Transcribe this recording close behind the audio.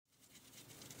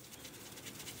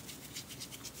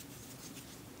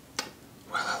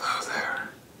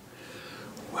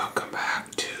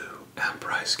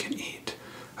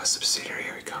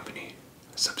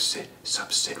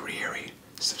subsidiary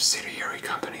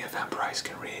company of Priice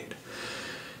can read.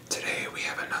 Today we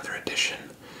have another edition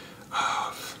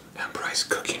of Priice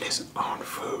cooking his own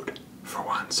food for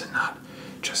once and not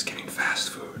just getting fast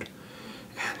food.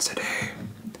 And today,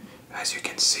 as you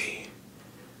can see,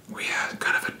 we have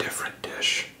kind of a different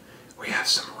dish. We have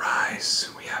some rice,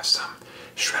 we have some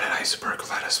shredded iceberg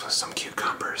lettuce with some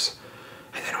cucumbers,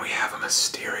 and then we have a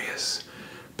mysterious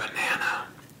banana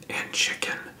and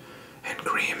chicken and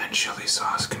cream and chili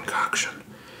sauce concoction.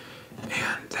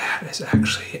 And that is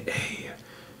actually a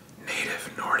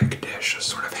native Nordic dish, a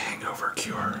sort of hangover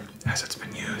cure, as it's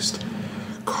been used,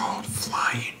 called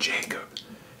Flying Jacob.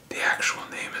 The actual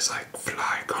name is like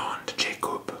Flygande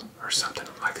Jacob or something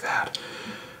like that.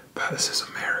 But this is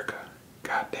America.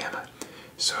 God damn it.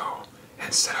 So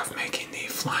instead of making the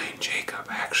Flying Jacob,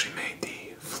 I actually made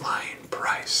the Flying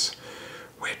Priice,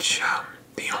 which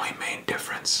the only main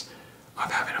difference of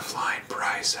having a Flying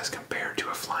Priice as compared to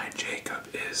a Flying Jacob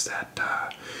is that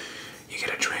you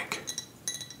get a drink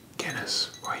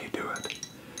Guinness while you do it.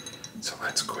 So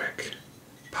let's quick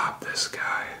pop this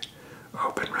guy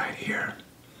open right here.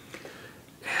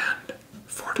 And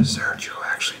for dessert, you'll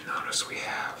actually notice we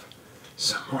have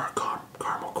some more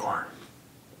caramel corn.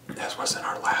 That was in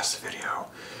our last video,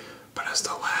 but as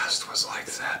the last was like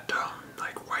that,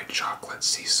 like white chocolate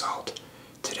sea salt,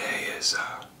 today is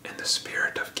in the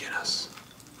spirit of Guinness.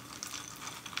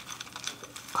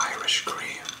 Irish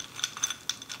cream.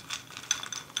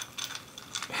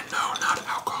 And no, not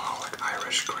alcoholic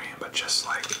Irish cream, but just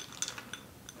like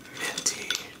minty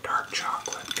dark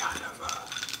chocolate kind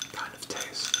of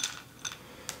taste.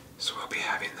 So we'll be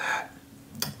having that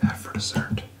for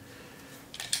dessert.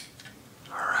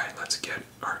 Alright, let's get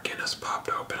our Guinness popped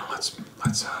open and let's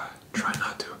try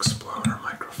not to explode our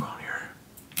microphone here.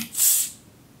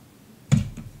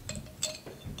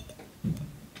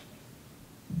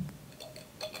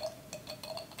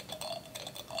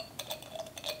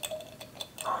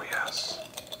 Oh yes.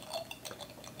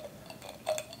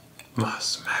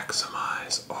 Must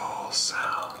maximize all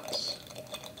sounds.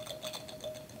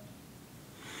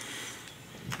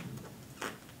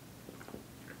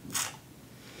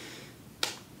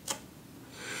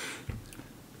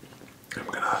 I'm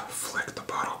gonna flick the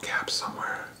bottle cap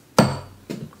somewhere.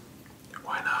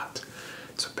 Why not?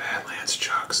 It's a Badlands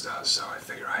Chugs does, so I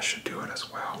figure I should do it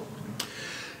as well.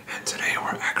 And today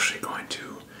we're actually going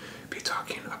to be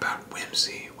talking about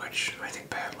Whimsy, which I think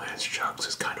Badlands Chugs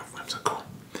is kind of whimsical.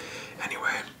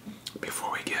 Anyway,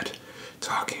 before we get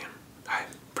talking, I'd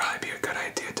probably be a good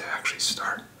idea to actually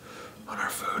start on our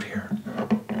food here.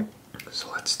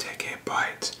 So let's take a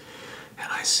bite, and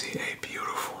I see a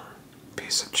beautiful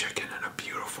piece of chicken and a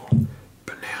beautiful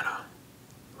banana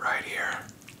right here.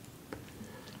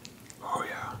 Oh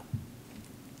yeah.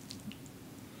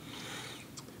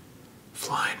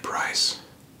 Flying Priice.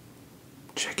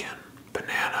 Chicken,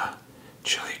 banana,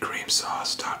 chili cream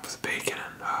sauce topped with bacon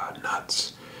and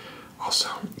nuts. Also,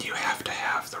 you have to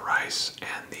have the rice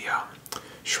and the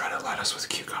shredded lettuce with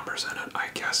cucumbers in it. I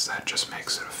guess that just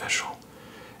makes it official,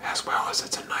 as well as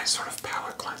it's a nice sort of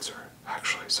palate cleanser,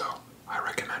 actually, so I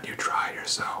recommend you try it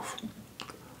yourself.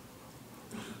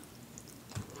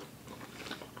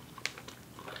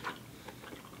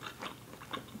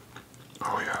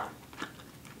 Oh yeah.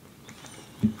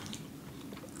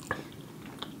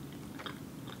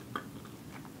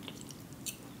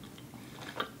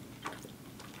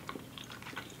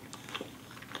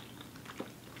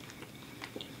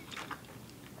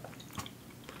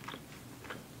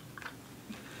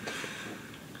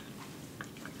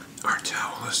 Our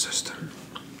towel system.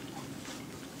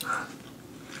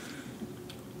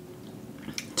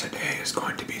 Today is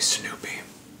going to be Snoopy.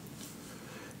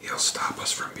 He'll stop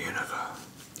us from being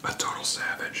a total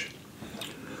savage.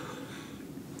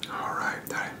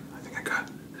 Alright, I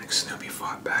think Snoopy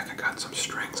fought back. I got some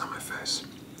strings on my face.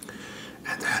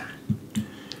 And then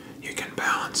you can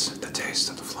balance the taste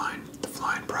of the Flying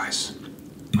Priice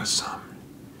with some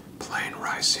plain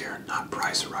rice here. Not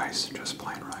Priice rice, just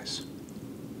plain rice.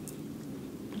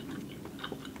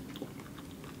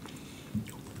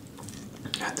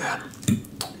 And then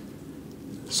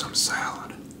some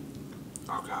salad.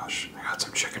 Oh gosh, I got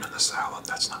some chicken in the salad.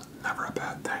 That's never a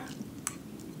bad thing.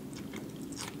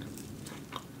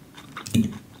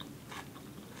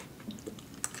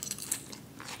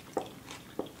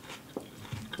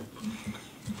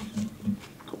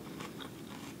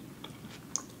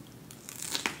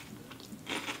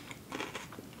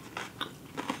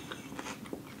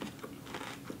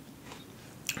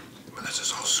 Well, this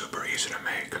is all super easy to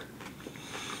make.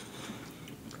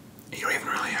 You don't even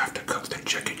really have to cook the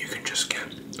chicken. You can just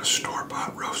get a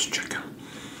store-bought roast chicken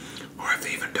Or if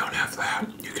they even don't have that,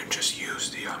 you can just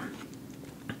use the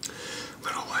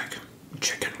little like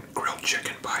grilled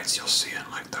chicken bites you'll see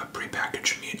in like the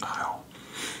prepackaged meat aisle.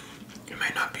 It may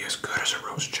not be as good as a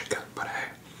roast chicken, but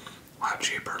hey, a lot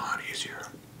cheaper, a lot easier.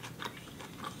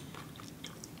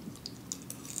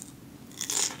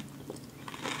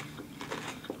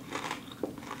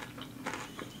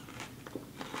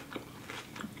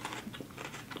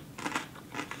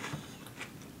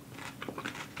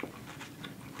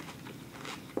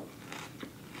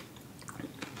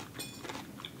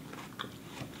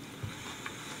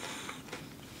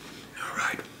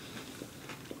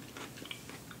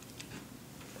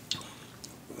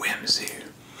 Whimsy.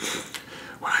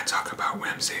 When I talk about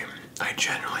whimsy, I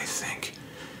generally think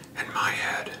in my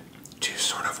head to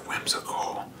sort of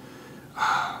whimsical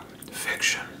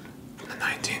fiction from the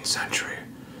 19th century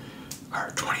or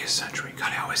 20th century.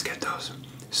 God, I always get those.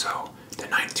 So the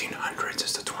 1900s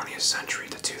is the 20th century,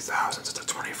 the 2000s is the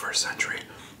 21st century.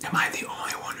 Am I the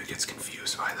only one who gets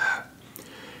confused by that?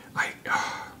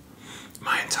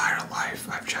 My entire life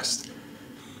I've just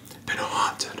been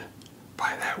haunted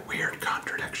by that weird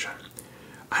contradiction.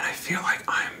 And I feel like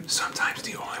I'm sometimes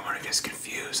the only one who gets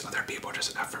confused. Other people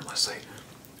just effortlessly,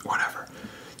 whatever.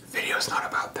 The video's not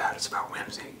about that, it's about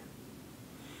whimsy.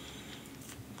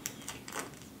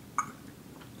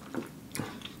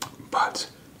 But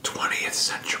 20th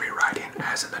century writing,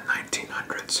 as in the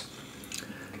 1900s,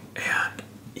 and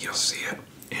you'll see it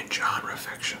in genre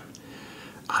fiction,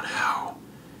 on how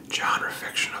genre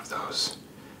fiction of those,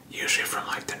 usually from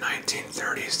like the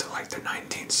 1930s to like the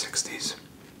 1960s,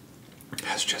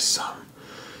 has just some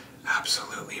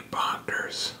absolutely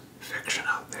bonkers fiction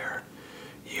out there.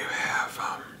 You have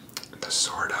the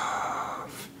sort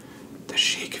of the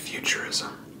chic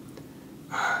futurism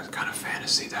kind of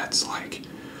fantasy that's like,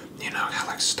 you know, how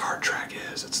like Star Trek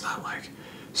is. It's not like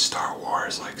Star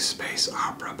Wars, like space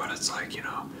opera, but it's like, you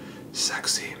know,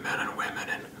 sexy men and women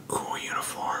in cool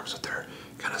uniforms with their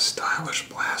kind of stylish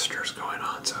blasters going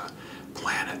on to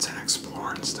planets and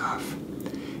exploring stuff.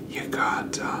 You've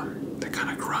got the kind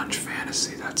of grunge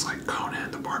fantasy that's like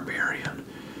Conan the Barbarian.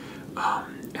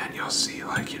 And you'll see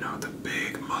like, you know, the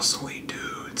big muscly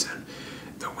dudes, and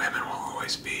the women will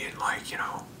always be in like, you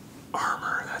know,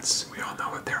 armor. We all know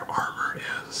what their armor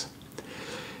is.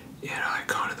 You know, like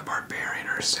Conan the Barbarian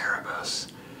or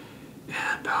Cerebus.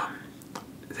 And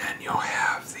then you'll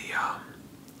have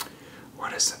the,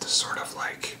 what is it, the sort of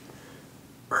like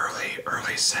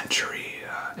early century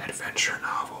adventure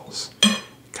novels.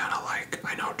 Kind of like,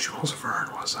 I know Jules Verne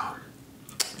was,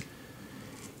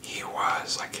 he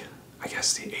was like, I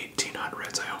guess the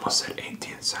 1800s, I almost said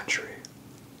 18th century.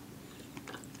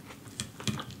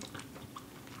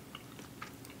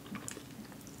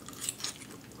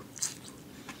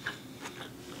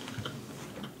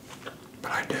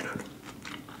 But I didn't.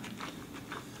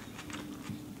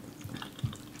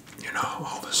 You know,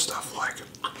 all this stuff like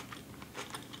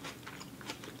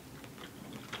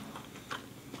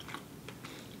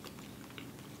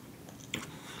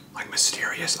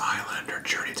Mysterious Island or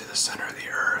Journey to the Center of the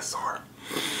Earth or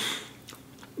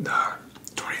the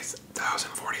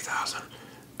 20,000, 40,000,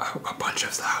 a bunch of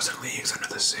 1,000 Leagues Under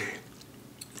the Sea.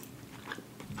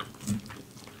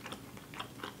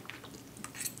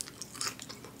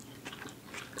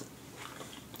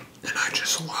 And I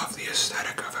just love the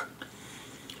aesthetic of it.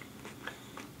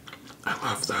 I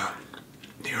love the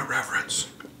irreverence.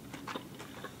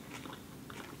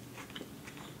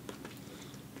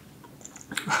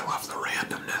 I love the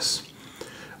randomness.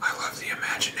 I love the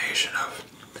imagination of,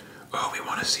 oh, we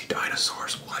want to see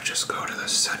dinosaurs. Well, let's just go to the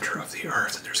center of the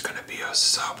Earth and there's going to be a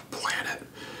sub-planet,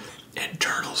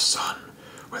 internal sun,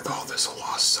 with all this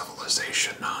lost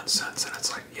civilization nonsense. And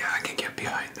it's like, yeah, I can get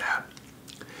behind that.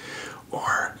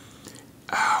 Or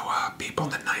how people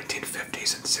in the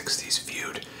 1950s and 60s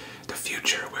viewed the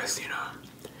future with, you know,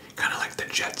 kind of like the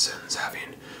Jetsons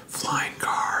having flying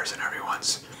cars and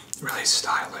everyone's really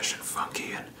stylish and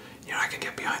funky, and you know, I can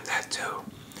get behind that too.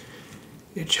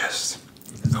 It just,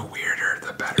 the weirder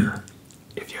the better,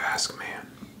 if you ask me.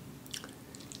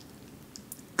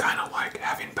 Kind of like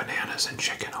having bananas and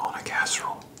chicken all in a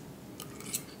casserole.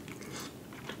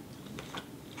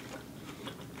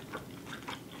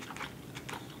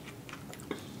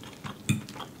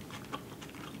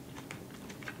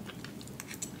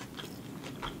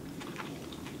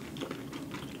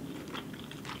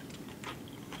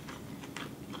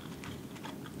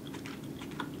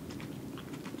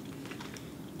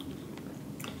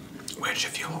 Which,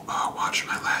 if you watch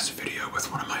my last video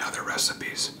with one of my other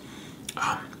recipes,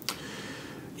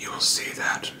 you will see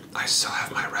that I still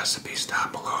have my recipes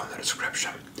down below in the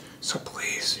description. So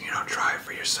please, try it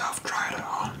for yourself. Try it at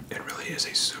home. It really is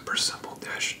a super simple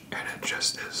dish, and it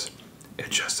just is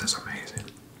amazing.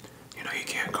 You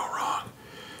can't go wrong,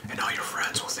 and all your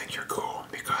friends will think you're cool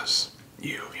because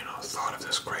you thought of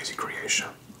this crazy creation.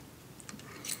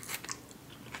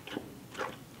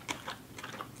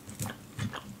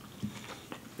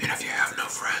 And if you have no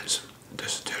friends,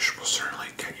 this dish will certainly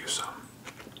get you some.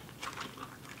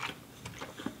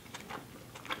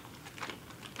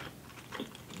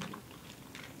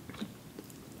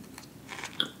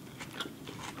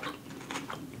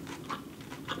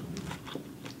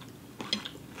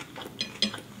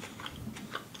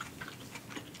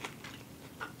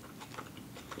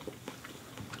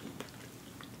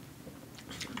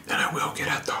 And I will get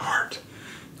at the heart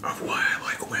of why I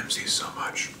like Whimsy so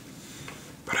much.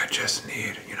 But I just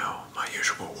need, my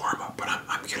usual warm-up. But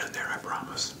I'm getting there, I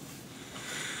promise.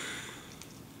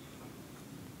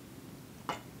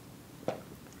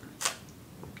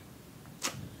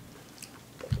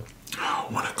 Oh,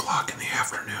 1 o'clock in the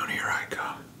afternoon, here I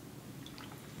come.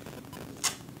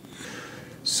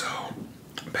 So,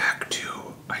 back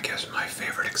to, I guess, my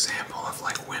favorite example of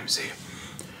like Whimsy.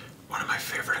 One of my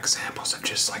favorite examples of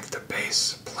just like the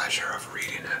base pleasure of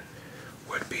reading it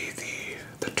would be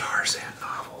the Tarzan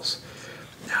novels.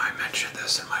 Now, I mentioned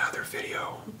this in my other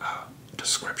video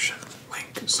description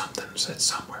link, it's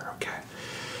somewhere, okay?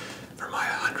 For my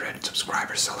 100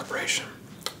 subscriber celebration,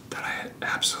 that I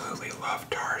absolutely love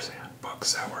Tarzan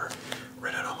books that were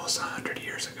written almost 100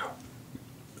 years ago.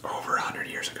 Over 100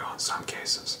 years ago in some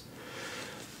cases.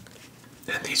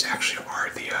 And these actually are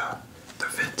the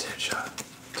vintage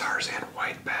Tarzan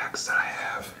white backs that I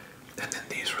have. And then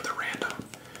these were the random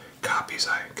copies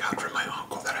I got from my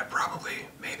uncle that I probably,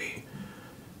 maybe,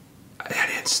 I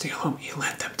didn't steal them, he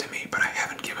lent them to me, but I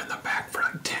haven't given them back for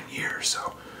like 10 years,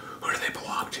 so who do they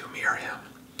belong to, me or him?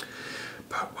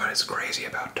 But what is crazy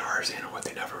about Tarzan and what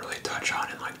they never really touch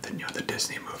on in like the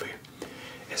Disney movie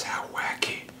is how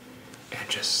wacky and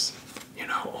just,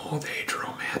 old age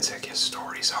romantic his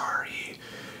stories are. He,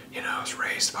 is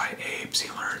raised by apes, he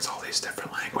learns all these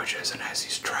different languages and has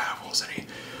these travels, and he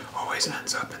always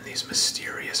ends up in these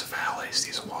mysterious valleys,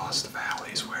 these lost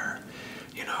valleys where,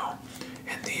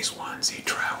 in these ones he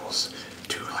travels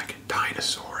to like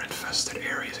dinosaur infested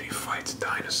areas and he fights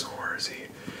dinosaurs. He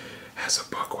has a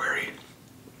book where he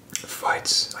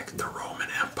fights like the Roman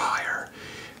Empire,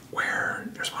 where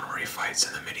there's one where he fights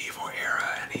in the medieval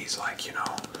era and he's like,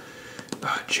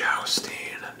 jousting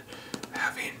and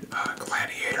having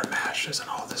gladiator matches and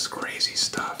all this crazy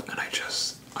stuff, and I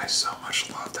so much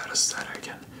love that aesthetic.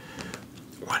 And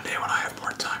one day when I have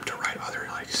more time to write other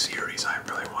like series, I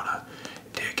really want to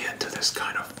dig into this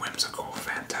kind of whimsical,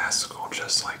 fantastical,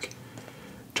 just like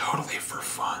totally for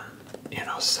fun,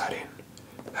 setting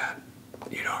that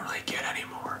you don't really get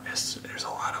anymore. There's a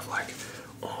lot of like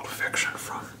old fiction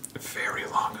from very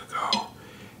long ago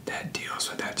that deals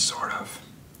with that sort of,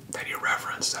 that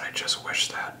irreverence that I just wish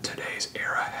that today's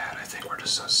era had. I think we're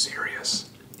just so serious,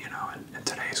 in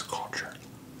today's culture.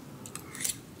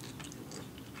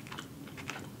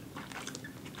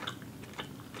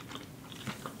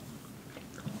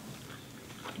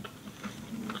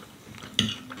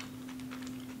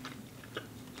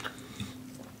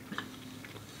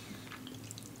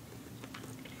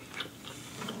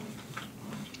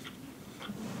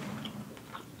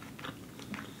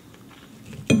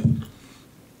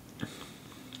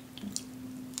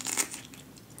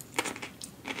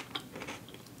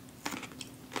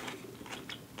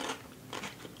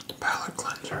 Palate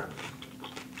cleanser.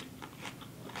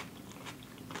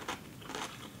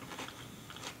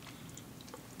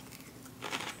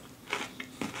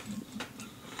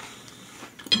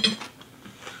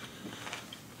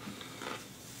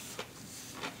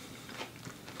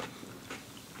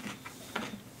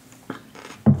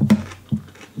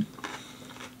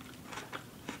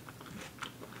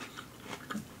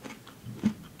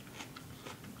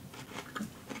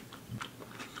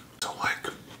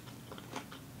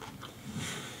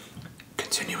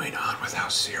 Continuing on with how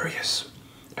serious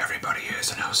everybody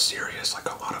is and how serious like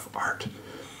a lot of art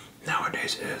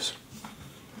nowadays is.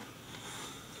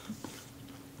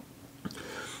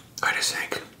 I just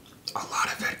think a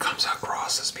lot of it comes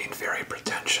across as being very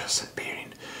pretentious and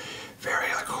being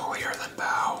very like holier than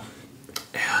thou.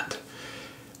 And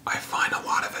I find a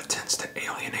lot of it tends to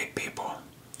alienate people.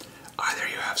 Either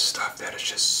you have stuff that is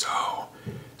just so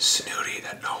snooty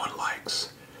that no one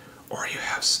likes, or you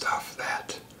have stuff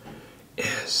that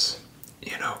is,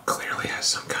 clearly has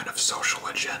some kind of social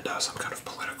agenda, some kind of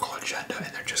political agenda,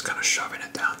 and they're just kind of shoving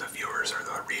it down the viewers or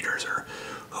the readers or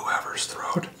whoever's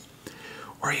throat.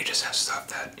 or you just have stuff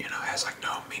that, you know, has like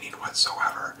no meaning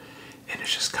whatsoever, and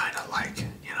it's just kind of like,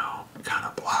 you know, kind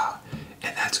of blah.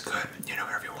 And that's good, you know,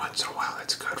 every once in a while.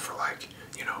 It's good for, like,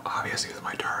 you know, obviously with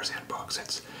my Tarzan books,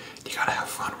 it's, you gotta have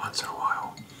fun once in a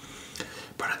while.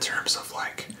 But in terms of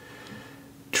like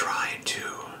trying to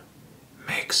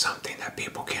make something that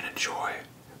people can enjoy,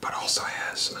 but also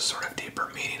has a sort of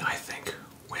deeper meaning, I think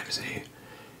Whimsy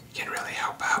can really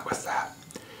help out with that.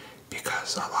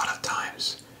 Because a lot of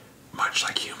times, much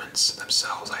like humans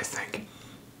themselves, I think,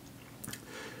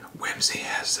 Whimsy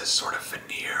has this sort of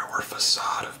veneer or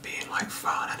facade of being like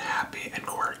fun and happy and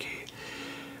quirky.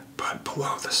 But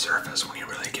below the surface, when you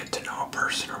really get to know a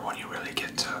person, or when you really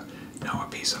get to know a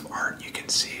piece of art, you can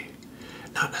see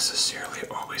not necessarily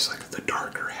always like the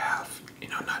darker half, you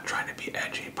know, not trying to be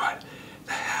edgy, but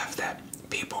the half that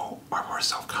people are more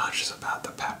self-conscious about,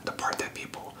 the part that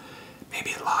people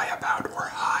maybe lie about or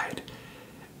hide,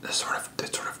 the sort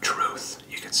of truth,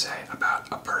 you could say, about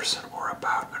a person or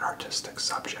about an artistic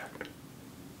subject.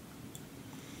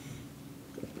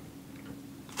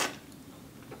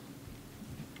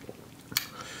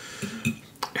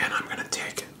 And I'm gonna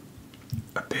take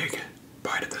a big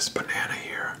bite of this banana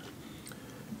here,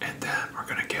 and then we're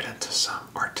gonna get into some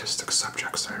artistic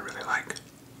subjects that I really like.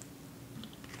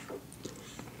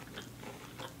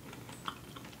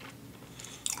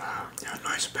 Yeah,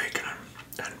 nice bacon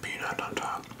and peanut on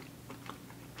top.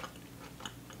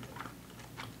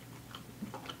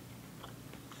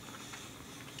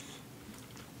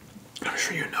 I'm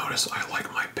sure you notice I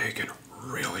like my bacon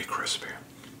really crispy,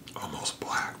 almost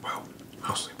black, well,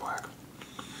 mostly black.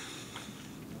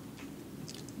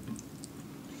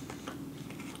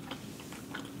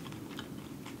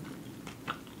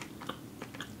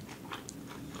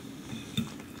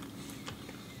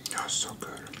 Oh, so good.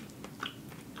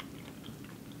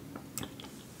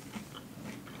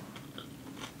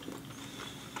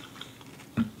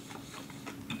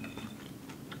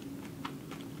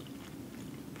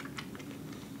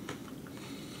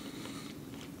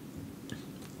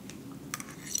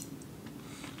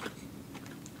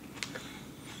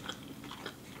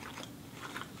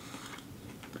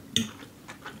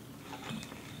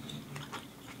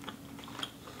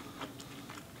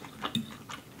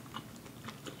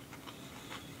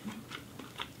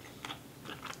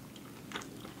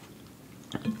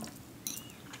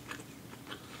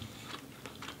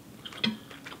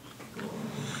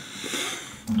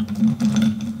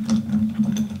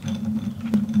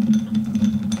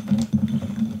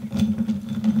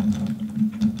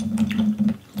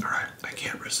 Alright, I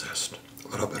can't resist a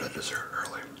little bit of dessert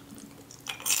early.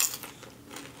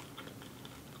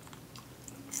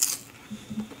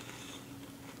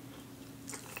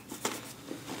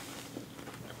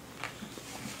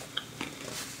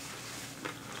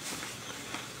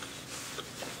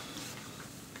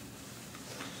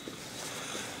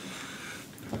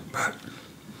 But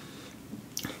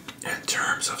in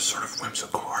terms of sort of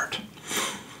whimsical art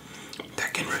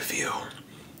that can reveal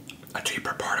a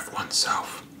deeper part of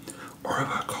oneself or of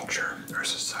a culture or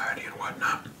society and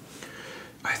whatnot,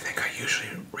 I think I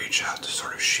usually reach out to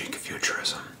sort of chic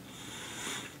futurism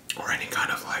or any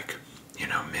kind of like, you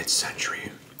know,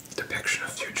 mid-century depiction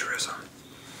of futurism.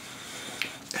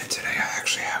 And today I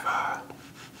actually have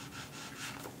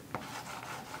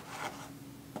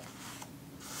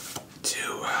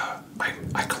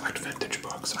I collect vintage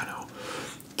books, I know.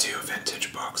 2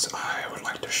 vintage books I would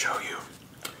like to show you.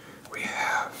 We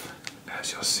have,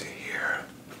 as you'll see here,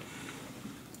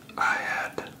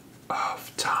 Ahead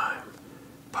of Time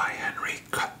by Henry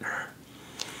Kuttner.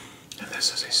 And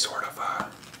this is a sort of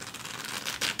a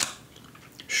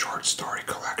short story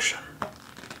collection.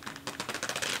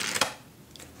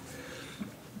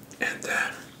 And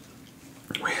then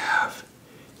we have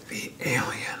The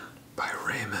Alien by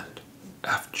Raymond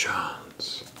F.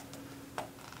 Johns.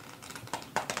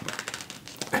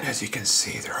 And as you can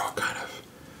see, they're all kind of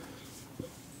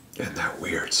in that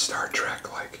weird Star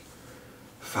Trek, like,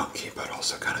 funky but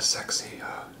also kind of sexy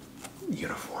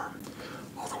uniform.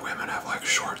 All the women have like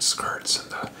short skirts, and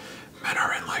the men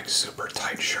are in like super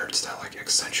tight shirts that like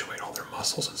accentuate all their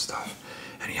muscles and stuff.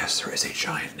 And yes, there is a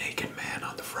giant naked man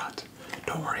on the front.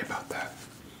 Don't worry about that.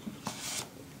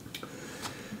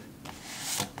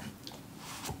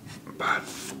 But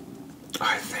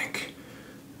I think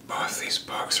both these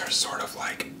books are sort of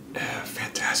like a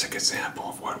fantastic example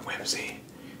of what whimsy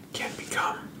can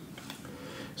become.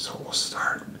 So we'll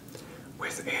start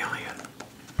with Alien.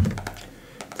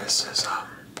 This is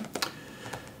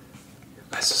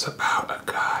about a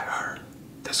guy, or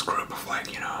this group of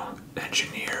like, you know,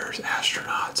 engineers,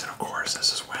 astronauts, and of course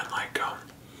this is when like,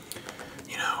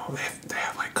 you know, they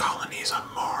have like colonies on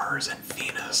Mars Mars and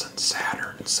Venus and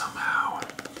Saturn somehow. And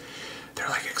they're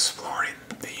like exploring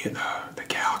the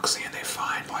galaxy, and they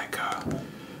find like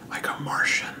a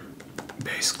Martian,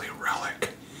 basically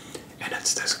relic, and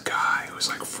it's this guy who's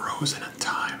like frozen in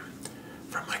time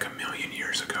from like 1,000,000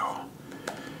 years ago,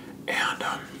 and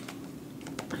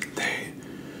they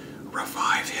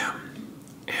revive him,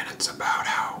 and it's about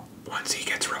how once he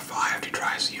gets revived, he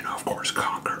tries to, of course,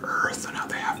 conquer Earth, and how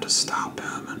they have to stop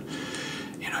him, and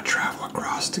travel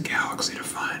across the galaxy to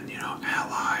find,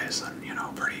 allies, and,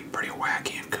 pretty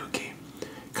wacky and kooky.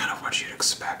 Kind of what you'd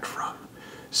expect from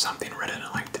something written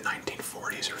in like the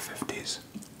 1940s or 50s.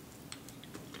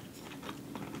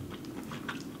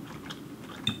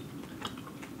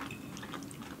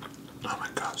 Oh my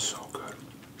god, so good.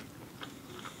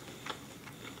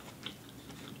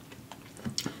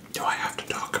 Do I have to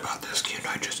talk about this? Can't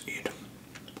I just eat?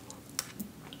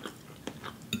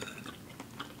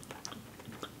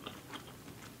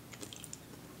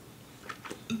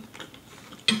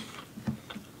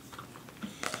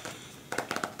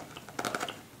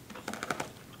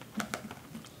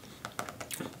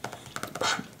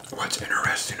 What's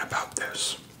interesting about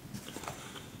this,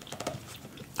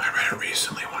 I read it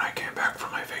recently when I came back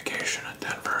from my vacation in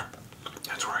Denver.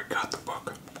 That's where I got the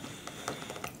book.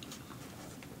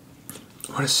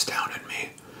 What astounded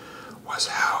me was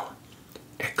how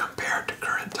it compared to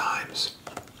current times,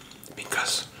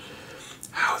 because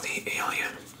how the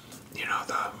alien,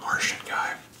 the Martian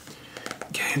guy,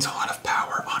 gains a lot of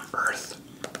power on Earth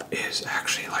is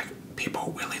actually like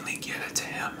people willingly give it to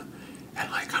him,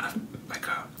 and like kind of like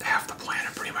half the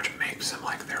planet pretty much makes him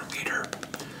like their leader,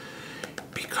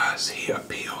 because he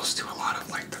appeals to a lot of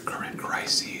like the current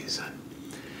crises and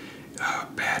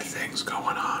bad things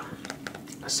going on,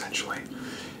 essentially.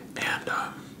 And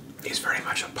he's very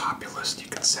much a populist, you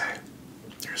could say.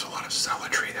 There's a lot of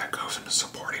zealotry that goes into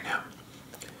supporting him.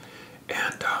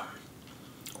 And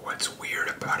what's weird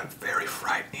about it, very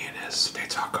frightening, is they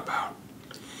talk about,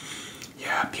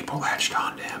 yeah, people latched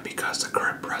onto him because the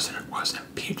current president was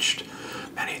impeached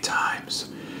many times,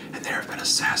 and there have been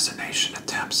assassination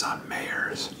attempts on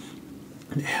mayors,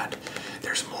 and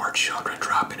there's more children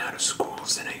dropping out of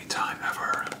schools than any time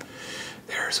ever.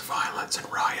 There's violence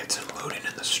and riots and looting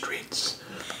in the streets.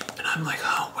 And I'm like,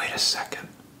 oh, wait a second.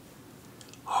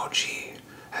 Oh, gee,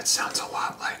 that sounds a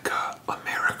lot like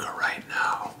America right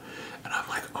now. And I'm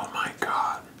like, oh my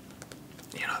god.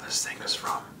 This thing is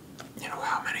from,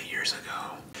 how many years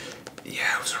ago?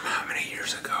 Yeah, it was from how many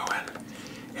years ago, and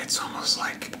it's almost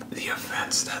like the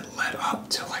events that led up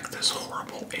to like this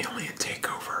horrible alien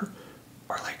takeover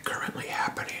are like currently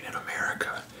happening in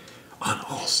America on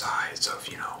all sides of,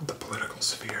 the political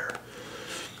sphere.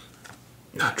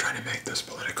 Not trying to make this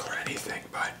political or anything,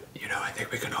 but, I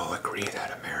think we can all agree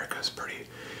that America's pretty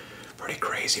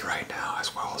crazy right now,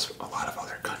 as well as a lot of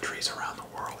other countries around the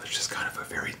world. It's just kind of a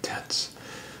very tense,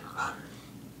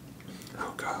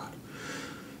 oh god,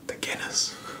 the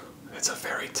Guinness. It's a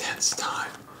very tense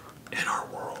time in our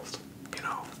world,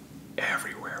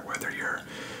 everywhere, whether you're,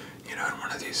 in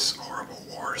one of these horrible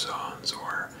war zones,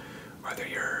 or whether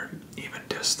you're even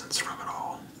distanced from it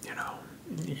all.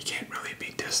 You can't really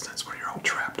be distanced when you're all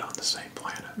trapped on the same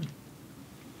planet.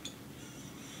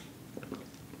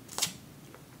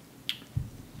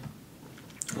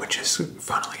 Which is,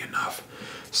 funnily enough,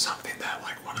 something that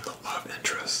like one of the love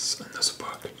interests in this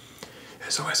book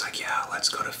is always like, yeah, let's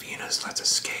go to Venus, let's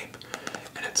escape.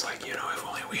 And it's like, if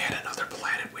only we had another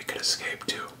planet we could escape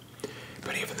to.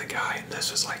 But even the guy in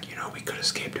this is like, we could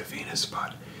escape to Venus,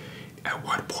 but at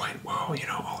what point will,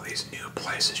 all these new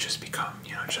places just become,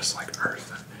 just like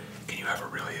Earth? Can you ever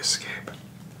really escape?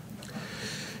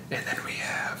 And then we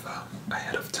have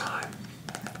Ahead of Time,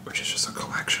 which is just a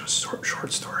collection of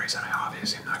short stories, and I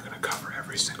obviously am not going to cover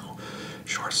every single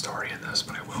short story in this,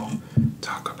 but I will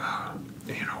talk about,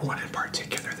 one in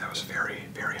particular that was very,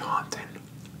 very haunting.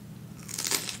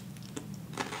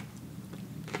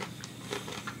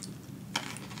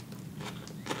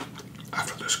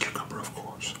 After this cucumber, of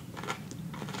course.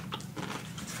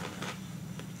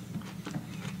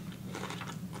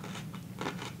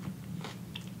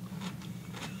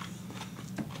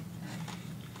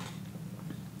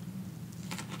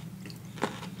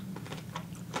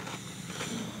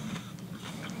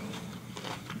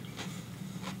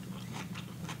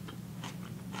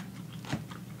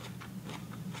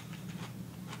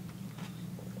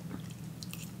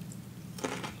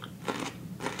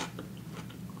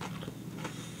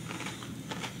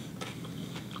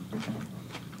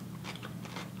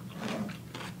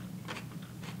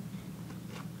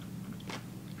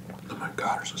 Oh my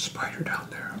god, there's a spider down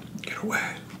there. Get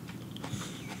away.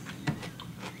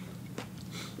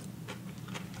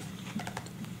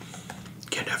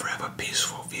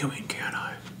 peaceful viewing, can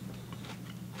I?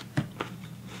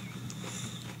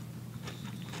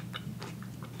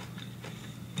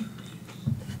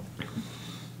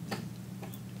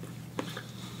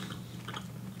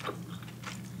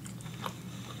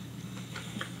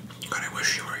 God, I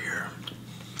wish you were here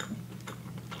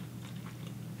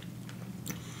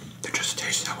to just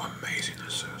taste how amazing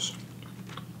this is.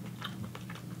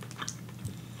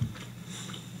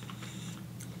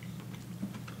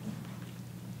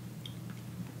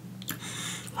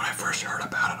 When I first heard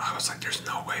about it, I was like, there's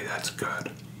no way that's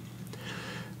good.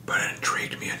 But it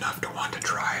intrigued me enough to want to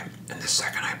try it. And the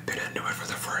second I bit into it for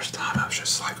the first time, I was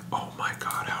just like, oh my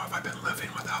God, how have I been living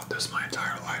without this my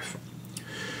entire life?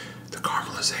 The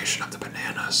caramelization of the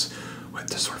bananas with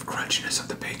the sort of crunchiness of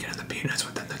the bacon and the peanuts,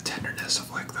 but then the tenderness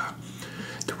of like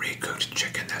the recooked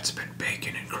chicken that's been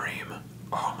bacon and cream.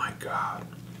 Oh my God.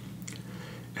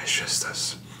 It's just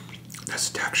this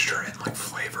texture and like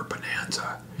flavor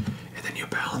bonanza. And then you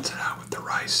balance it out with the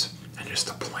rice and just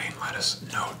the plain lettuce.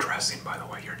 No dressing, by the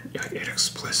way. It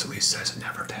explicitly says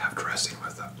never to have dressing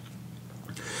with it.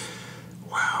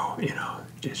 Wow, you know,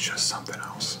 it's just something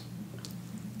else.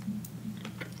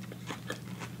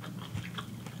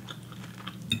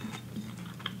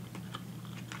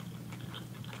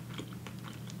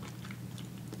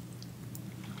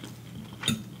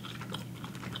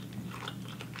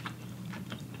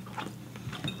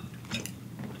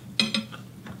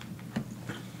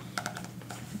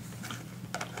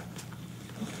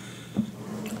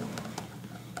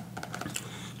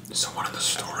 So one of the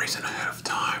stories in Ahead of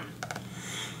Time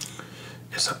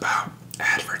is about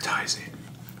advertising.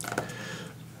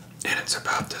 And it's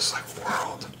about this like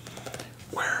world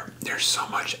where there's so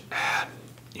much ad,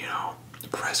 you know,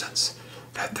 presence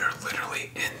that they're literally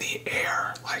in the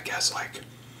air, like as like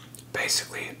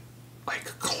basically like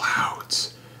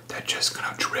clouds that just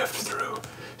kind of drift through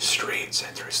streets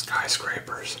and through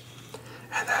skyscrapers.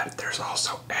 And that there's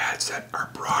also ads that are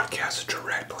broadcast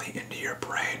directly into your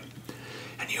brain.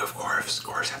 And you of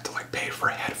course have to like pay for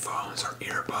headphones or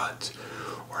earbuds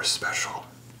or special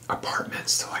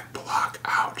apartments to like block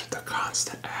out the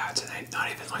constant ads, and not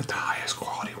even like the highest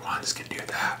quality ones can do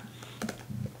that.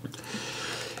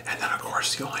 And then of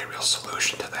course the only real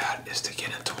solution to that is to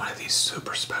get into one of these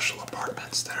super special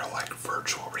apartments that are like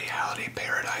virtual reality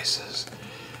paradises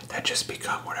that just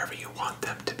become whatever you want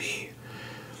them to be.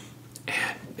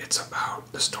 And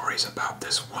the story's about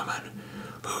this woman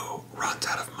who runs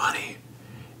out of money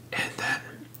and then,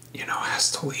 you know,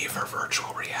 has to leave her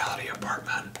virtual reality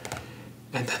apartment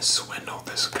and then swindle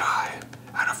this guy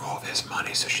out of all of his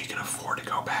money so she can afford to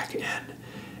go back in.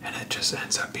 And it just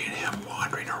ends up being him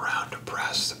wandering around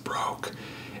depressed, broke,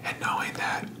 and knowing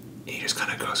that he just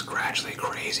kind of goes gradually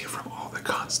crazy from all the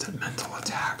constant mental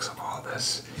attacks of all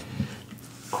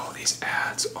these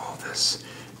ads, all this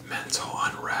mental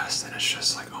unrest. And it's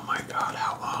just like, oh my God,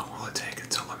 how long will it take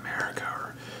until America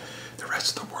or the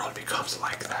rest of the world becomes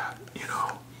like that, you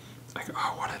know? Like,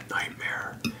 oh, what a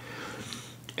nightmare.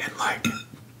 And like,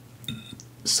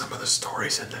 some of the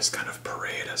stories in this kind of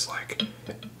parade is like,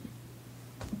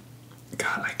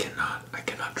 God, I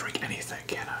cannot drink anything,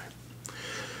 can I?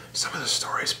 Some of the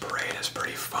stories parade is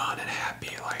pretty fun and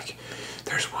happy. Like,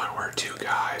 there's one where two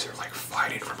guys are like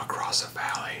fighting from across a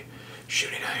valley,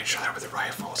 shooting at each other with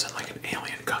rifles, and like an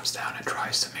alien comes down and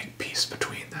tries to make peace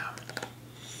between them.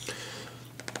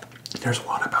 There's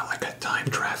one about like a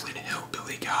time-traveling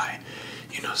hillbilly guy.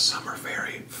 You know, some are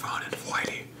very fun and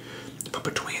flighty. But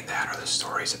between that are the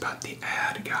stories about the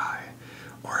ad guy,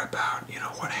 or about, you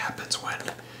know, what happens when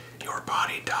your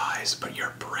body dies but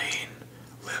your brain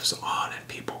lives on, and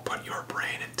people put your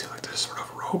brain into like this sort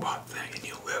of robot thing and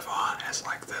you live on as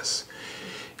like this.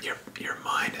 Your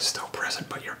mind is still present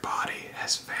but your body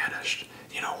has vanished.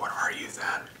 You know, what are you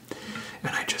then?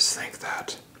 And I just think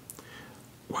that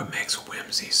what makes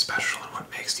Whimsy special and what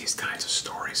makes these kinds of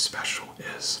stories special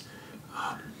is,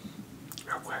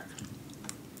 real quick.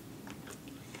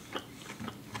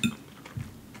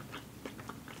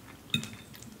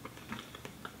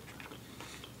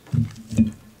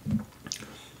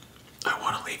 I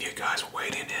want to leave you guys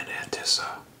waiting in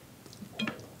Antissa.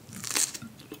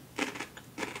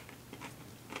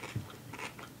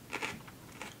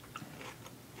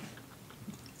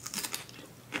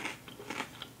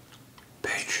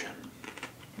 Patient.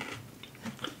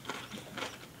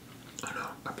 I know,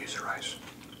 a piece of rice.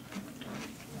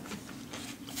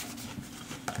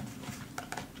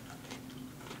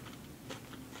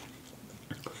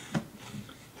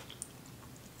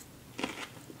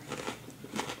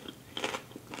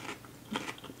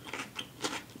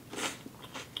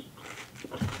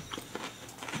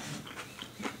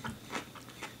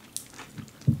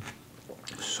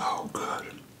 good.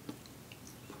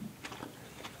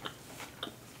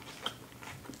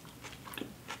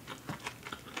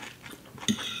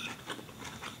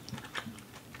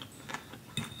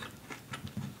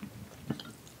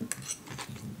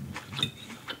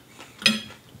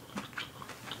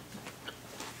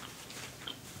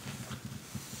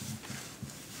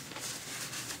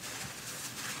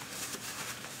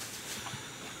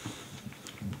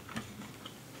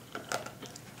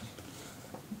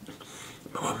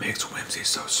 But what makes Whimsy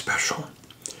so special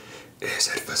is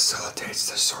it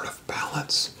facilitates this sort of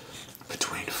balance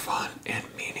between fun and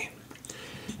meaning.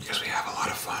 Because we have a lot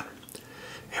of fun,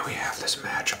 and we have this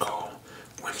magical,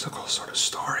 whimsical sort of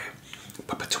story.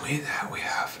 But between that, we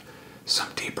have some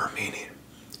deeper meaning,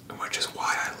 which is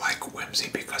why I like Whimsy,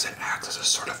 because it acts as a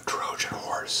sort of Trojan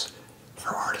horse for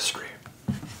artistry.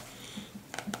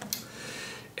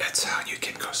 It's how you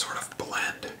can go sort of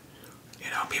blend. You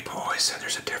know, people always say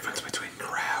there's a difference between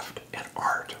craft and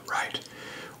art, right?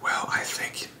 Well, I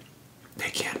think they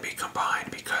can be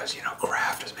combined because, you know,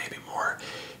 craft is maybe more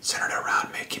centered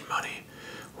around making money,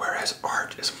 whereas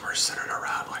art is more centered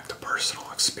around like the personal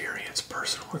experience,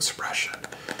 personal expression,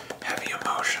 heavy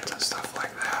emotions and stuff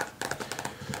like that.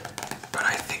 But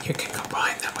I think you can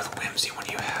combine them with Whimsy when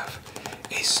you have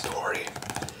a story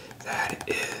that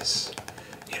is,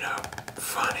 you know,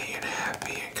 funny and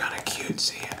happy and kind of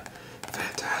cutesy and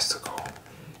fantastical.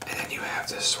 And then you have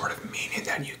this sort of meaning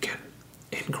that you can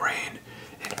ingrain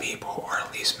in people, or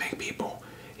at least make people,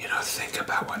 you know, think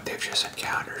about what they've just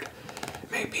encountered.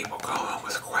 Make people go home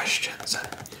with questions and,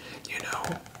 you know,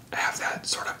 have that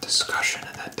sort of discussion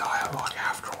and that dialogue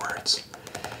afterwards.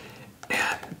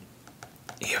 And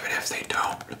even if they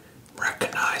don't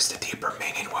recognize the deeper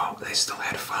meaning, well, they still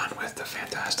had fun with the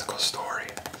fantastical story.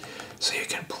 So you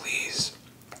can please,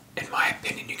 in my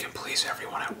opinion, you can please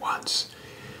everyone at once.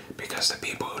 Because the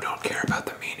people who don't care about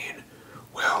the meaning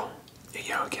will, you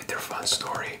know, get their fun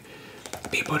story. The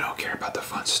people who don't care about the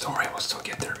fun story will still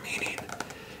get their meaning.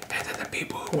 And then the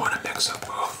people who want to mix up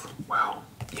both, well,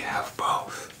 you have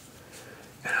both.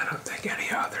 And I don't think any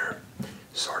other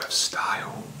sort of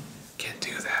style can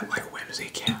do that like Whimsy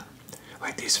can.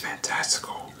 Like these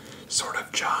fantastical sort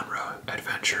of genre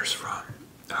adventures from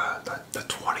the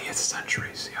 20th century.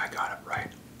 See, I got it right.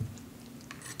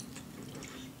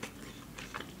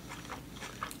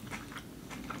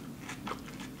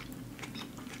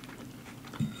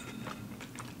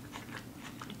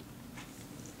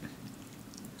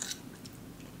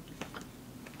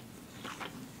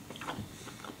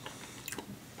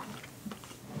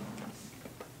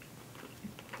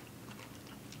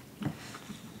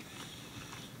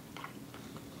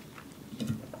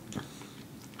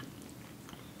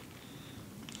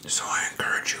 So I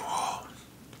encourage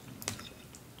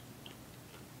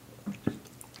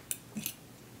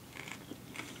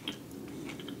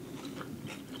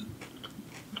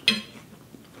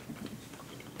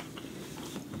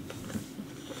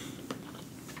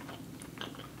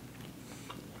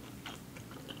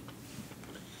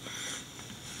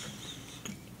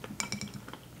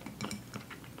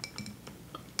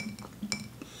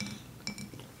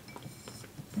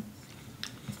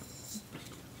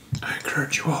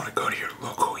you all to go to your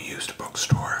local used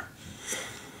bookstore,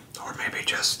 or maybe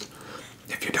just,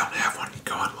 if you don't have one,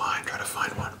 go online, try to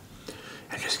find one,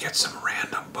 and just get some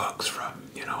random books from,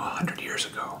 you know, 100 years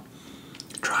ago.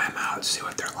 Try them out, see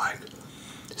what they're like,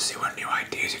 see what new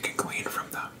ideas you can glean from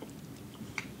them.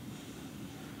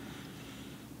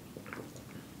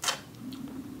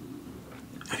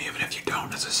 And even if you don't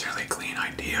necessarily glean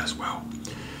ideas, well,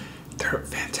 they're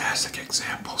fantastic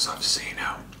examples of seeing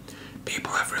how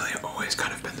people have really always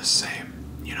kind of been the same,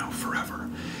 you know, forever.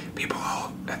 People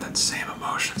all had the same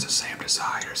emotions, the same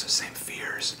desires, the same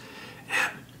fears.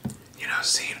 And, you know,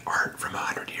 seeing art from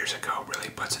 100 years ago really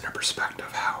puts into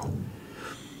perspective how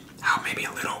maybe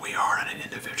little we are on an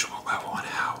individual level, and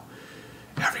how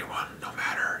everyone, no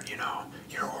matter, you know,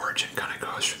 your origin, kind of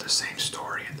goes through the same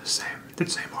story and the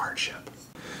same hardship.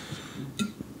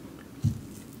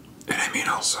 And I mean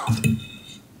also,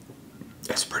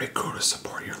 it's pretty cool to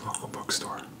support your local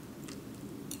bookstore.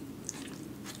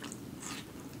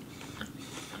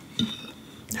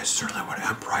 It's certainly what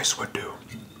Priice would do.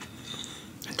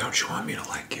 And don't you want me to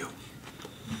like you?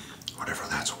 Whatever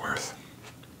that's worth.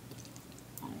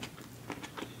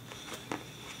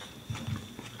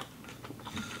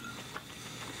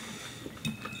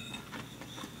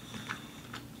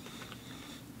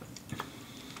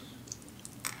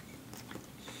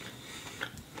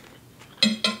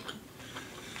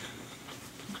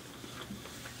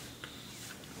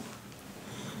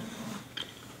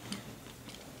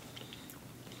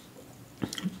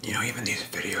 you know, even these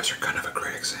videos are kind of a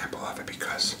great example of it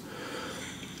because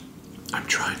I'm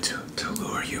trying to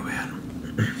lure you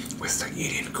in with like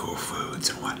eating cool foods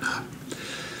and whatnot.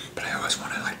 But I always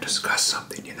want to like discuss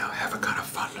something, you know, have a kind of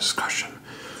fun discussion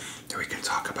that we can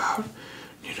talk about,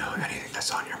 you know, anything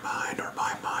that's on your mind or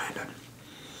my mind, and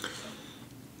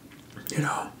you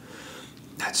know,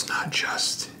 that's not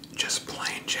just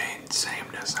plain Jane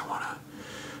sameness. I wanna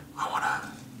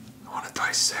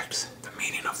dissect the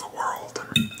meaning of the world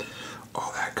and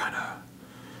all that kind of.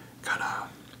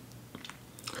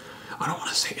 I don't want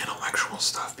to say intellectual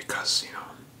stuff because, you know,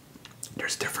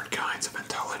 there's different kinds of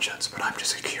intelligence, but I'm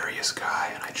just a curious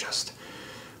guy and I just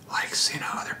like seeing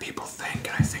how other people think,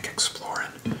 and I think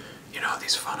exploring, you know,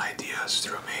 these fun ideas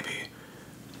through maybe,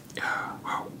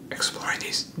 well, exploring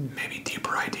these maybe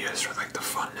deeper ideas or like the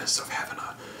funness of having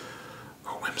a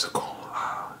whimsical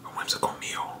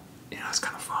meal. You know, it's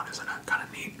kind of fun, isn't it? Kind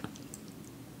of neat.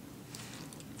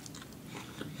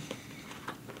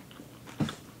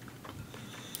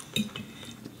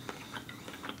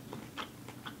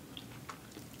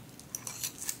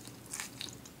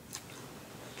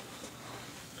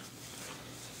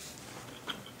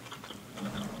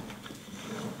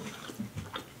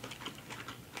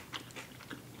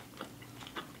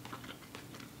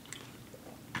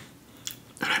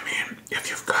 If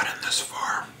you've gotten this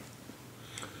far,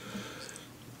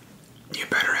 you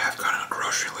better have gotten a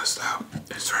grocery list out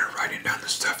and started writing down the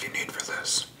stuff you need for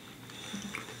this.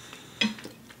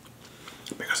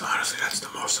 Because honestly, that's the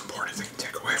most important thing to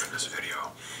take away from this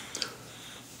video.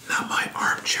 Not my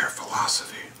armchair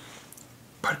philosophy,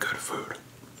 but good food.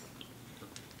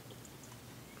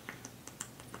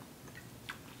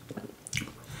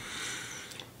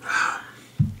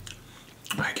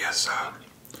 I guess,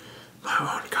 my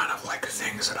own kind of like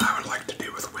things that I would like to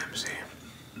do with Whimsy.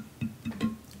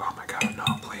 Oh my god, no,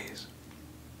 please.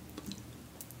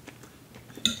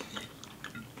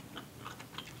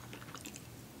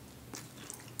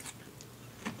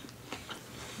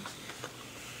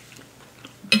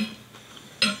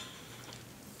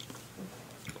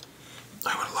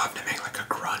 I would love to make like a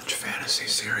grunge fantasy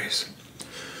series.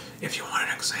 If you want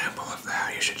an example of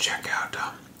that, you should check out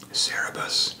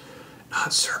Cerebus.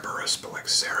 Not Cerberus, but like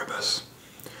Cerebus.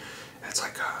 It's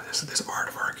like this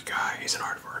aardvark guy. He's an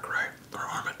aardvark, right? Or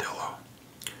armadillo.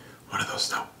 One of those.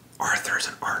 No, Arthur's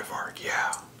an aardvark.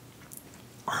 Yeah,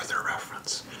 Arthur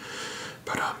reference.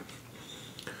 But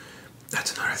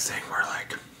that's another thing where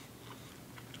like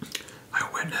I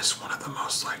witnessed one of the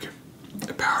most like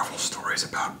powerful stories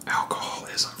about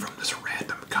alcoholism from this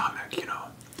random comic. You know,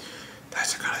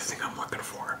 that's the kind of thing I'm looking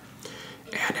for.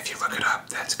 And if you look it up,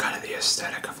 that's kind of the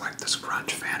aesthetic of like this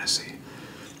grunge fantasy.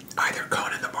 Either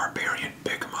Conan the Barbarian,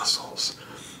 big muscles,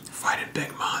 fighting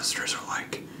big monsters, or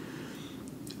like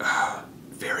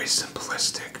very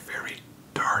simplistic, very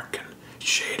dark and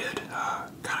shaded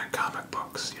kind of comic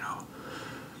books, you know.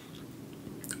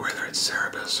 Whether it's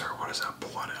Cerebus or what is that,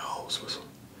 Blood Elves.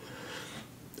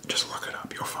 Just look it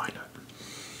up, you'll find it.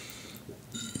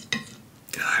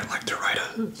 And I'd like to write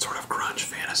a sort of grunge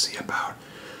fantasy about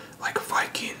like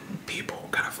Viking people,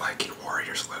 kind of Viking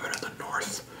warriors living in the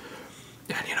north,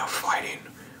 and you know, fighting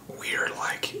weird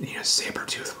like, you know,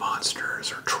 saber-toothed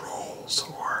monsters or trolls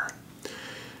or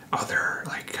other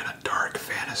like kind of dark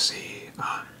fantasy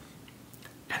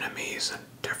enemies and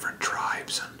different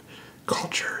tribes and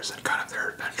cultures and kind of their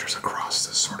adventures across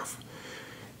this sort of,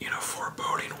 you know,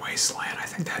 foreboding wasteland. I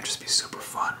think that'd just be super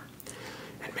fun,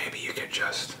 and maybe you could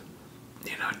just,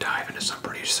 you know, dive into some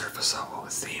pretty surface level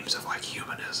themes of like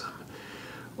humanism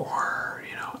or,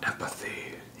 you know,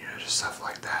 empathy, you know, just stuff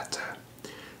like that to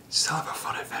still have a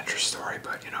fun adventure story,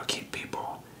 but, you know, keep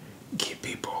people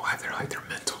have their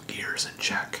mental gears in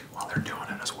check while they're doing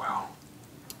it as well.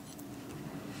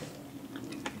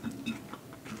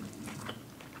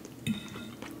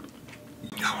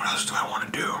 Now, what else do I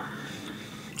want to do?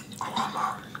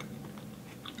 Oh,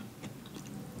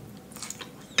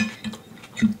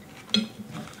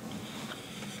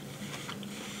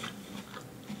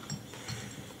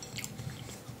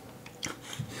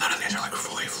 none of these are like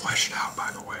fully fleshed out,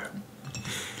 by the way.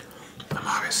 I'm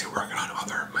obviously working on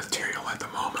other material at the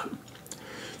moment.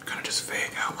 Kind of just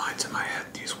vague outlines in my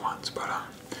head, these ones, but I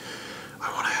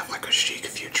want to have like a chic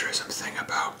futurism thing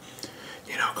about,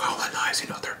 you know,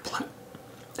 colonizing other planets.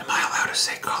 Am I allowed to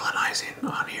say colonizing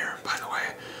on here, by the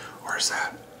way? Or is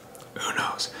that, who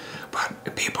knows?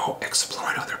 But people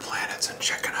exploring other planets and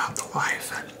checking out the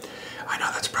life, and I know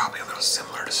that's probably a little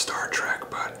similar to Star Trek,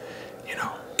 but, you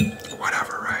know,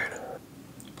 whatever, right?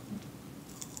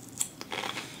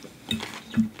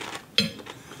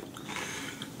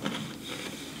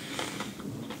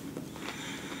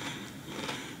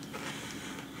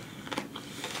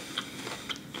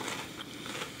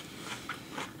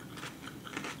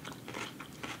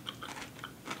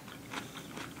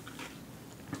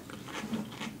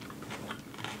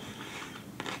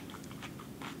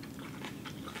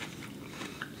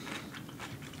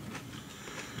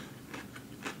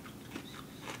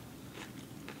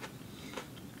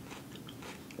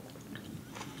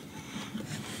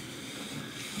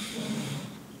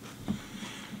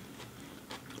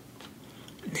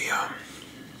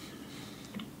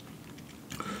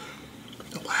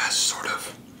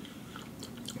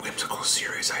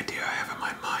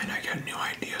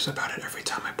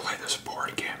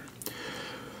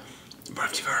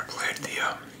 But if you've ever played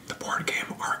the board game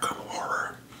Arkham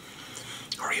Horror,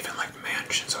 or even like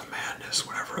Mansions of Madness,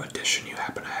 whatever edition you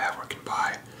happen to have or can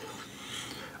buy,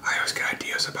 I always get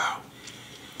ideas about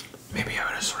maybe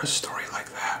having a sort of story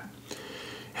like that.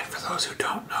 And for those who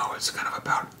don't know, it's kind of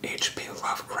about H.P.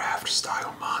 Lovecraft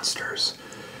style monsters.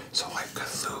 So like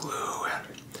Cthulhu and,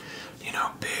 you know,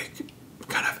 big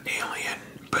kind of alien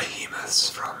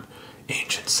behemoths from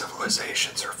ancient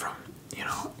civilizations or from, you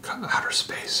know, outer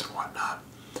space and whatnot.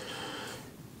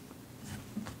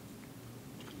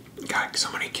 God,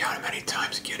 somebody count how many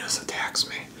times Guinness attacks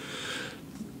me.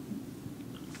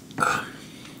 But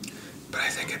I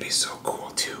think it'd be so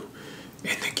cool too.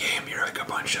 In the game, you're like a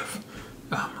bunch of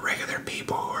regular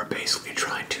people who are basically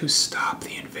trying to stop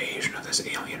the invasion of this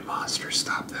alien monster,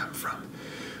 stop them from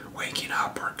waking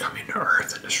up or coming to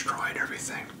Earth and destroying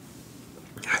everything.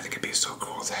 And I think it'd be so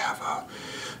cool to have a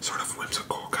sort of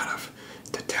whimsical kind of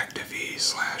detective-y /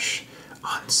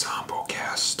 ensemble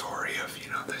cast story of, you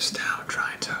know, this town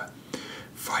trying to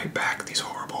fight back these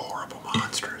horrible, horrible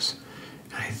monsters.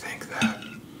 And I think that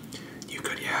you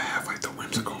could, have like the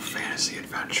whimsical fantasy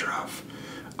adventure of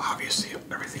obviously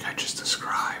everything I just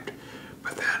described,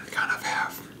 but then kind of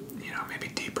have, you know, maybe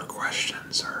deeper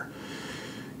questions or,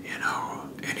 you know,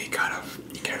 any kind of,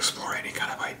 you can explore any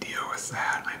kind of idea with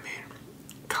that. I mean,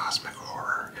 cosmic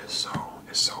horror is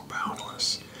so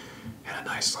boundless, and a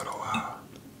nice little,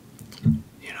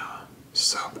 you know,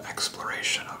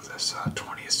 sub-exploration of this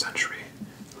 20th century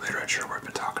literature we've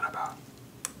been talking about.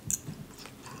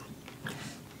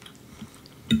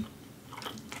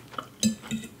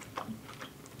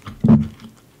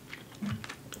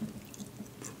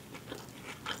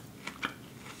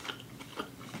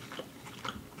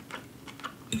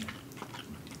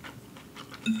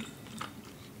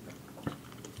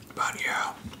 But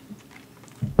yeah,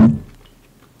 I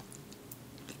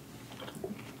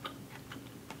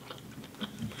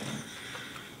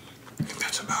think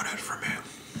that's about it for me.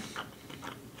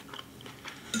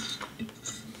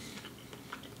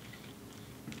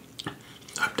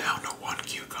 I'm down to 1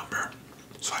 cucumber,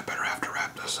 so I better have to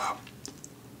wrap this up.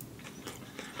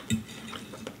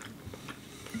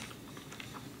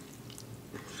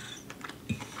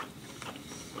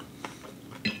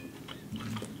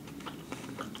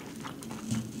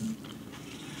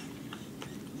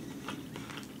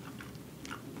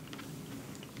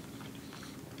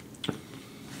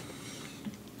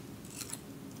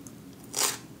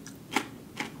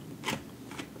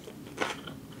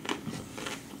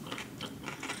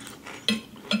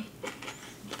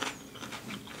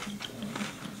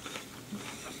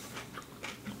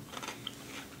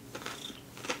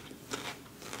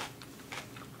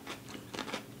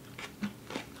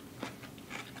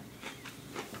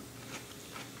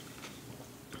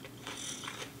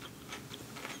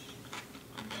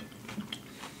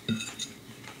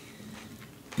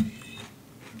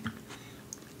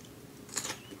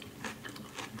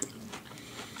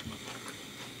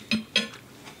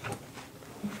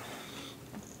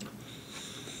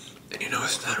 You know,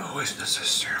 it's not always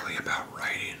necessarily about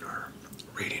writing or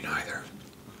reading either.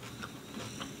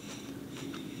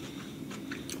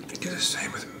 You do the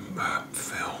same with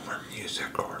film or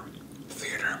music or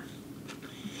theater.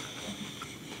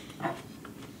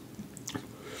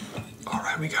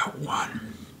 Alright, we got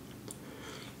 1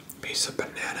 piece of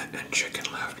banana and chicken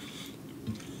left.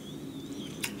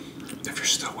 If you're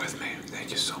still with me,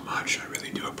 thank you so much. I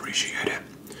really do appreciate it.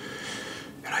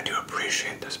 And I do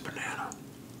appreciate this banana.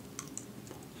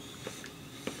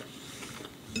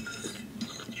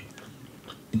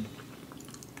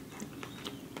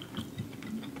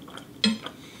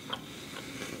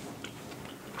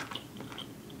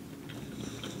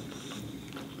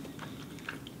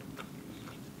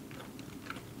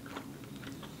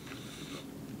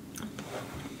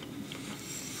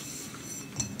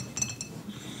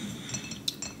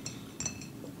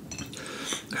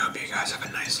 I hope you guys have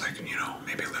a nice, like, you know,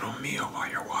 maybe a little meal while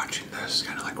you're watching this,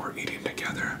 kind of like we're eating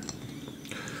together.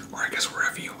 Or I guess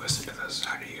wherever you listen to this,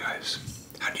 how do you guys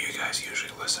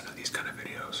usually listen to these kind of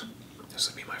videos? This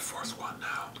will be my 4th one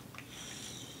now.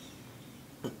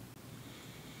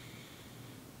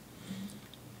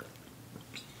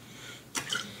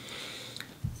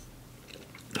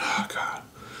 Oh God,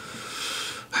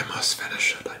 I must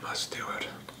finish it, I must do it.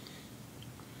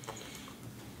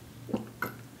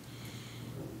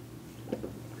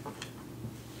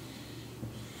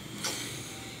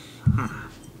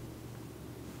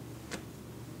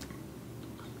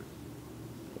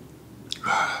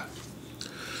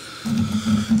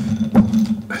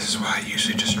 This is why I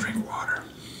usually just drink water.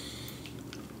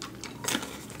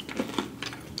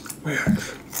 Which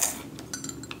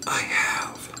I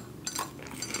have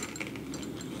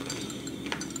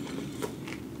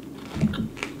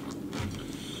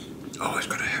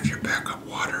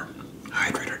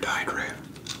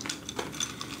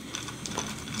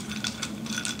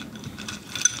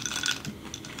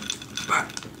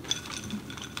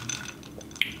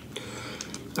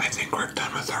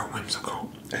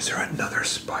whimsical. Is there another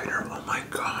spider? Oh my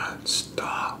god,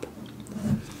 stop.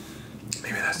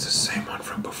 Maybe that's the same one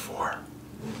from before.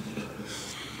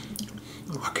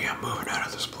 Lucky I'm moving out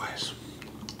of this place.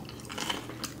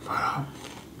 But,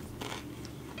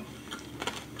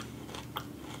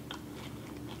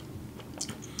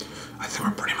 I think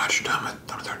we're pretty much done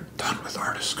with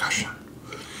our discussion.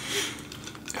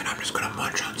 And I'm just gonna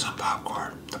munch on some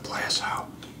popcorn to play us out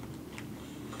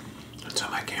until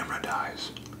my camera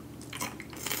dies.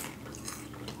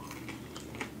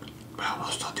 Well,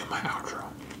 I'll still do my outro.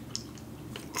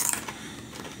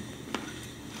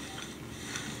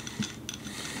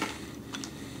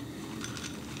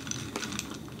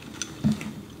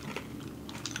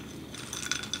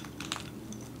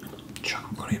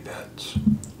 Chocolatey bits.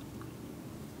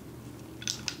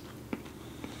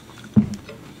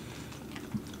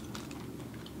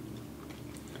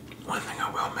 One thing I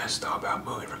will miss though about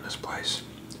moving from this place,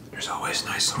 there's always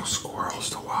nice little squirrels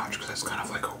to watch because it's kind of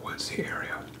like a woodsy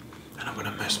area. And I'm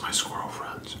gonna miss my squirrel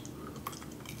friends.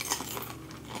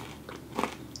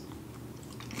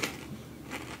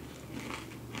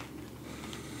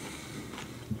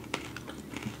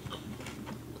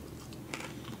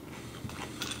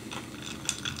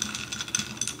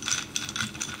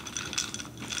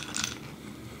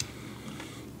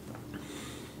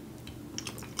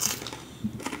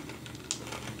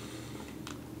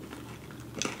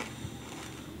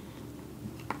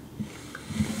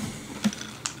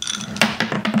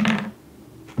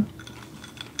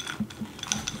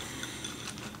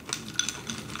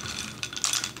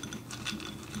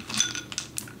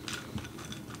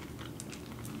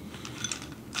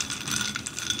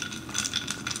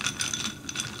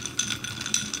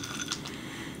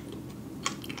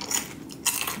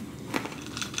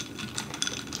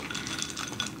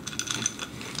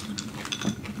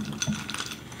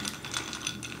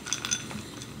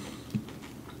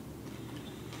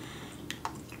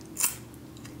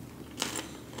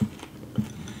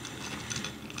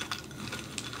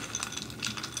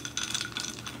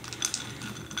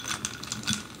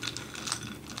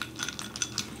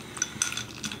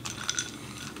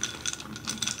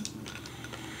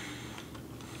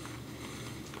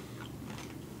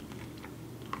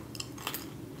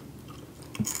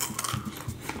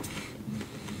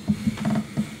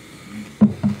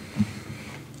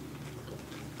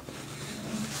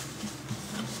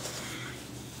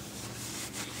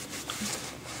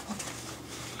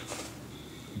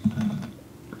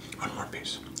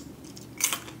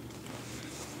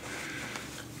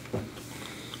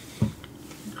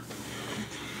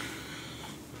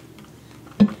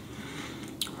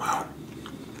 Well,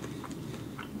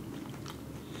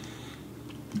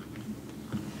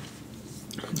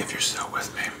 if you're still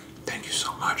with me, thank you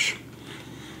so much.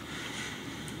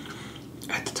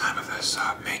 At the time of this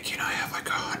making, I have like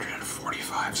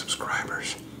 145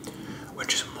 subscribers,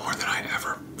 which is more than I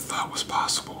ever thought was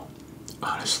possible.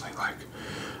 Honestly, like,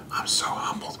 I'm so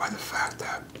humbled by the fact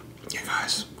that you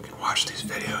guys can watch these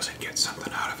videos and get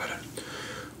something out of it, and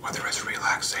whether it's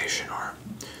relaxation or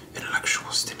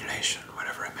intellectual stimulation,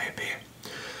 whatever it may be.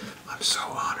 I'm so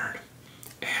honored.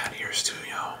 And here's to,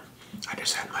 I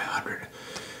just had my 100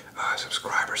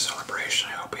 subscriber celebration.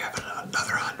 I hope we have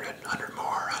another 100 more,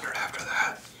 100 after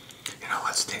that.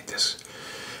 Let's take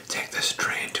this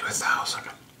train to 1,000.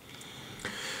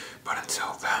 But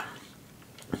until then,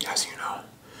 as you know,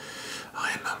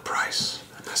 I am Priice,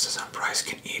 and this is Priice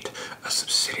Can Eat, a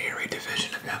subsidiary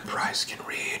division of Priice Can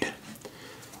Read.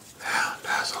 And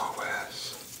as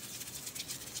always,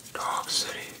 Dog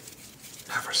City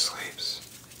never sleeps.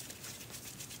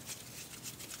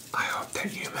 I hope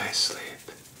that you may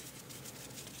sleep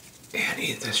and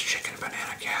eat this chicken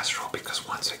banana casserole because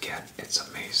once again, it's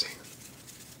amazing.